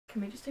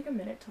Can we just take a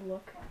minute to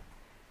look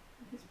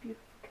at this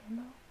beautiful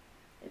candle?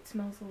 It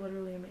smells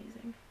literally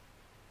amazing.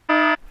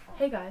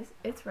 Hey guys,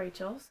 it's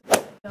Rachel.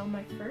 So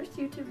my first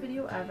YouTube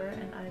video ever,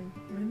 and I'm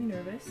really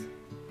nervous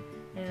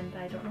and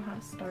I don't know how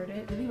to start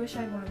it. I really wish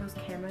I had one of those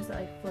cameras that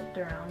I flipped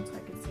around so I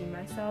could see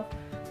myself,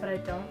 but I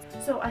don't.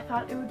 So I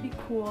thought it would be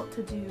cool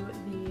to do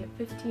the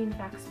 15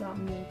 facts about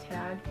me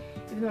tag,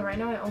 even though right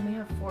now I only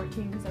have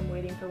 14 because I'm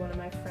waiting for one of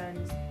my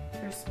friends to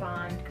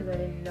respond because I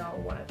didn't know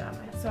one of them.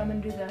 So I'm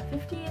going to do the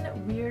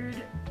 15 weird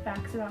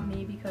facts about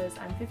me because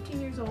I'm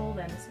 15 years old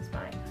and this is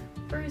my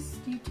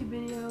first YouTube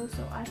video,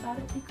 so I thought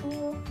it'd be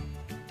cool.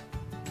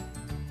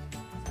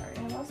 Sorry,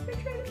 I lost my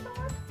train of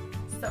thought.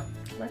 So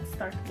let's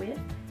start with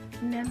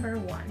number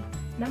one.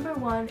 Number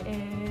one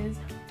is,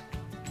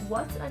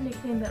 what's a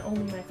nickname that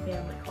only my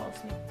family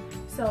calls me?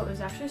 So there's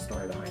actually a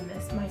story behind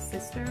this. My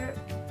sister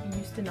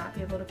used to not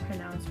be able to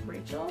pronounce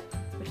Rachel,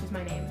 which is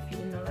my name. If you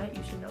didn't know that,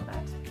 you should know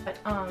that. But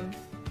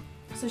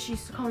so she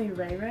used to call me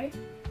Ray Ray,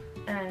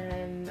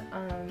 and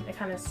it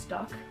kind of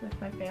stuck with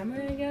my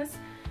family, I guess.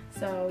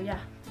 So yeah,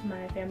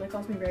 my family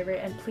calls me Ray Ray,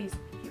 and please,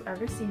 if you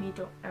ever see me,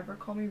 don't ever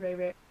call me Ray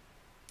Ray.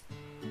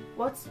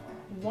 What's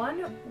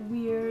one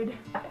weird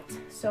habit?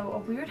 So a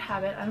weird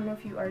habit, I don't know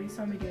if you already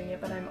saw me doing it,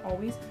 but I'm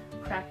always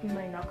cracking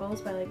my knuckles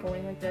by like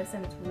going like this,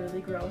 and it's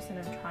really gross and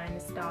I'm trying to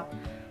stop,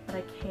 but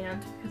I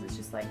can't because it's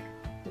just like,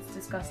 it's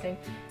disgusting.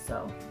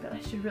 So, but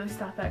I should really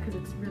stop that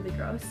because it's really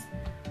gross.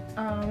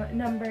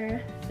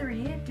 Number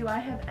three, do I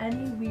have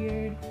any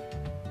weird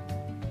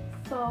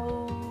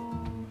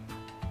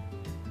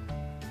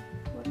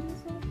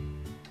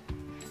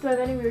Do I have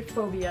any weird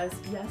phobias?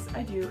 Yes,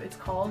 I do. It's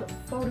called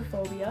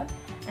photophobia,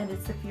 and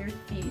it's the fear of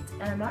feet.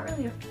 And I'm not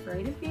really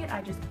afraid of feet,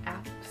 I just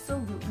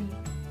absolutely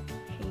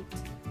hate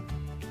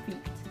feet.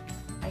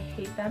 I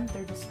hate them,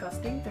 they're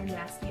disgusting, they're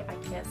nasty, I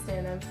can't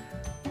stand them.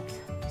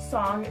 What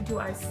song do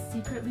I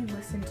secretly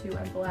listen to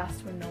and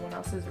blast when no one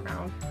else is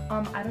around?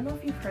 I don't know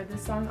if you've heard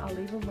this song, I'll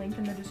leave a link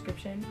in the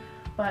description,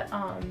 but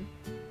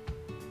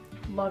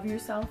Love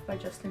Yourself by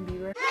Justin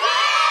Bieber.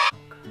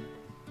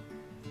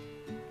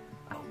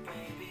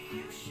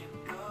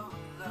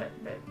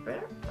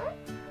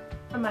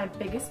 One of my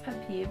biggest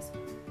pet peeves,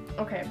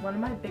 one of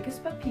my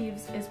biggest pet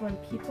peeves is when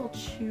people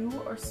chew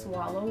or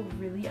swallow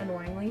really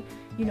annoyingly.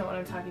 You know what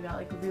I'm talking about,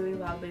 like really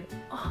loudly.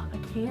 Oh, I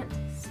can't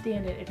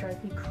stand it. It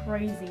drives me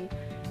crazy.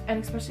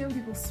 And especially when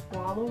people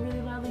swallow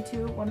really loudly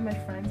too. One of my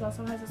friends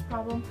also has this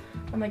problem.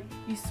 I'm like,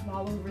 you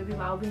swallow really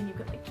loudly and you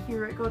could like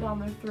hear it go down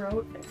their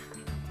throat.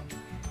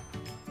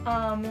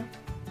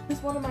 This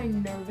is one of my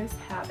nervous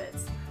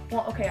habits.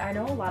 Well, okay, I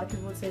know a lot of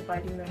people would say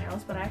biting their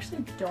nails, but I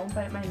actually don't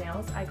bite my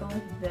nails. I go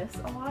like this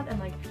a lot and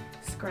like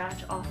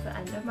scratch off the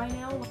end of my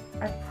nail.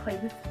 I just play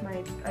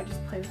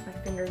with my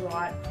fingers a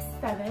lot.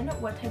 7,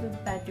 what type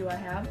of bed do I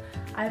have?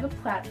 I have a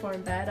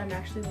platform bed. I'm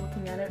actually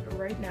looking at it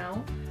right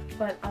now,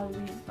 but I'll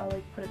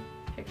like put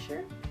a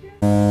picture here.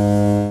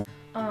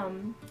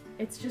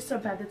 It's just a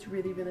bed that's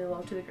really, really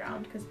low to the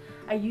ground because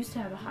I used to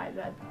have a high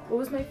bed. What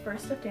was my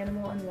first stuffed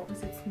animal and what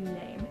was its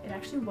name? It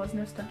actually was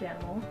no stuffed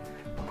animal.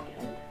 I'll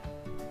get it.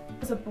 It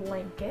was a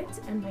blanket,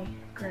 and my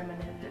grandma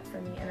knitted it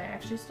for me, and I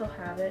actually still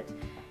have it.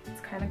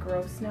 It's kind of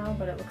gross now,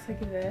 but it looks like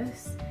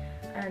this.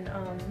 And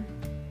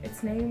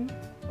its name,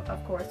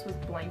 of course, was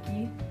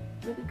Blanky.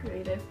 Really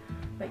creative,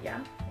 but yeah,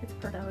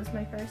 that was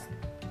my first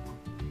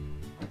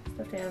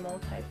stuffed animal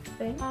type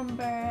thing.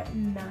 Number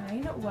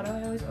 9, what do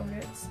I always order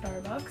at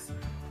Starbucks?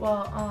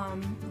 Well,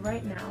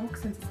 right now,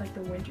 since it's like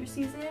the winter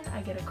season,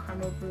 I get a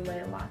caramel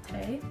brulee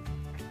latte.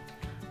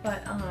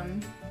 But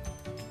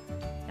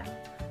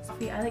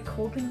I like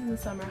cold things in the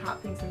summer,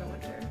 hot things in the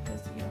winter,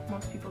 because, you know,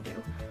 most people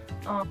do.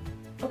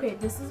 Okay,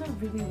 this is a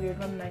really weird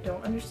one and I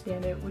don't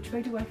understand it. Which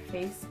way do I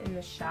face in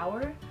the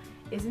shower?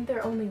 Isn't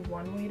there only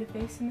one way to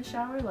face in the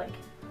shower? Like,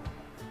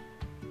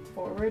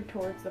 forward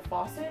towards the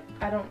faucet?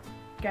 I don't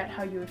get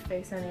how you would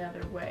face any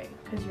other way,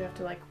 because you have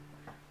to, like,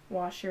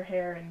 wash your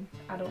hair and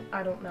I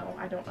don't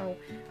know.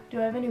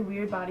 Do I have any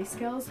weird body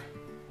skills?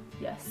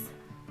 Yes,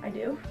 I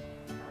do.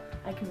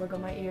 I can wiggle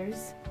my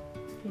ears.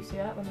 Can you see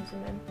that? Let me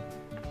zoom in.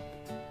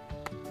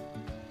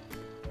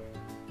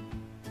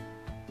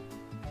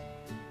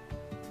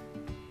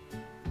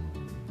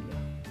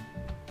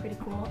 Pretty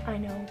cool, I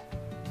know.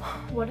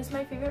 What is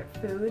my favorite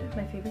food?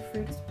 My favorite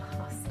food is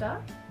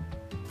pasta.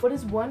 What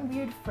is one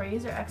weird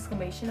phrase or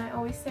exclamation I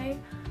always say?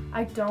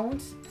 I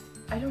don't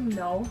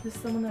know. This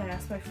is someone that I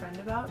asked my friend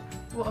about.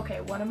 Well,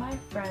 okay, one of my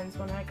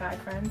guy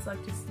friends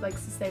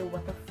likes to say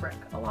 "what the frick"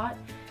 a lot,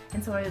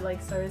 and so I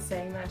like started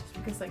saying that just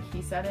because like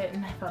he said it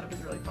and I thought it was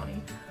really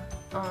funny.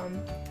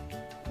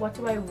 What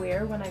do I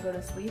wear when I go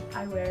to sleep?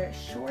 I wear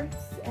shorts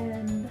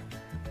and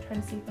I'm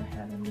trying to see if I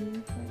have any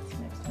shorts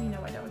next to me.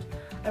 No, I don't.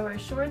 I wear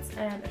shorts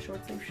and a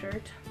short sleeve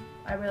shirt.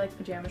 I wear like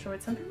pajama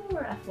shorts. Some people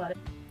wear athletic.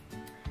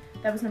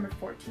 That was number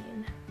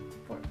 14.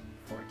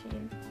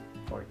 14.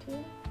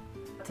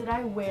 Did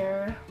I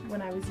wear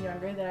when I was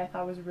younger that I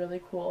thought was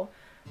really cool,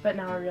 but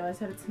now I realize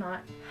that it's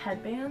not?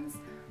 Headbands.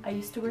 I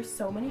used to wear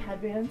so many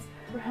headbands.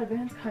 I wear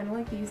headbands kind of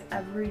like these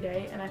every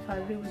day, and I thought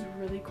it was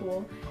really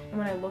cool. And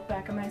when I look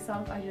back at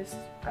myself, I just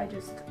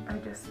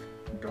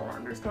don't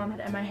understand it.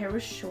 And my hair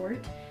was short,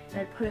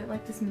 and I put it in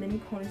like this mini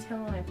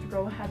ponytail, and I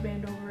throw a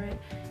headband over it,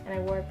 and I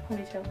wore a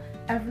ponytail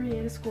every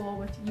day to school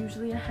with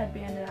usually a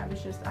headband, and I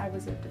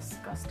was a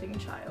disgusting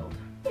child.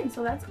 And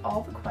so that's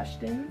all the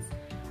questions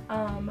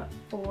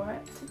for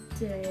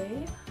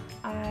today.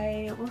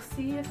 I will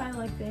see if I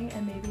like them,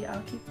 and maybe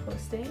I'll keep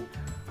posting.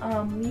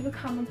 Leave a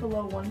comment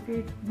below one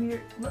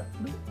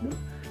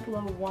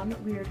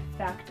weird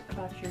fact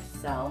about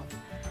yourself,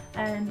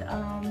 and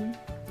I'll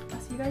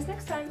see you guys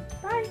next time.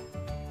 Bye!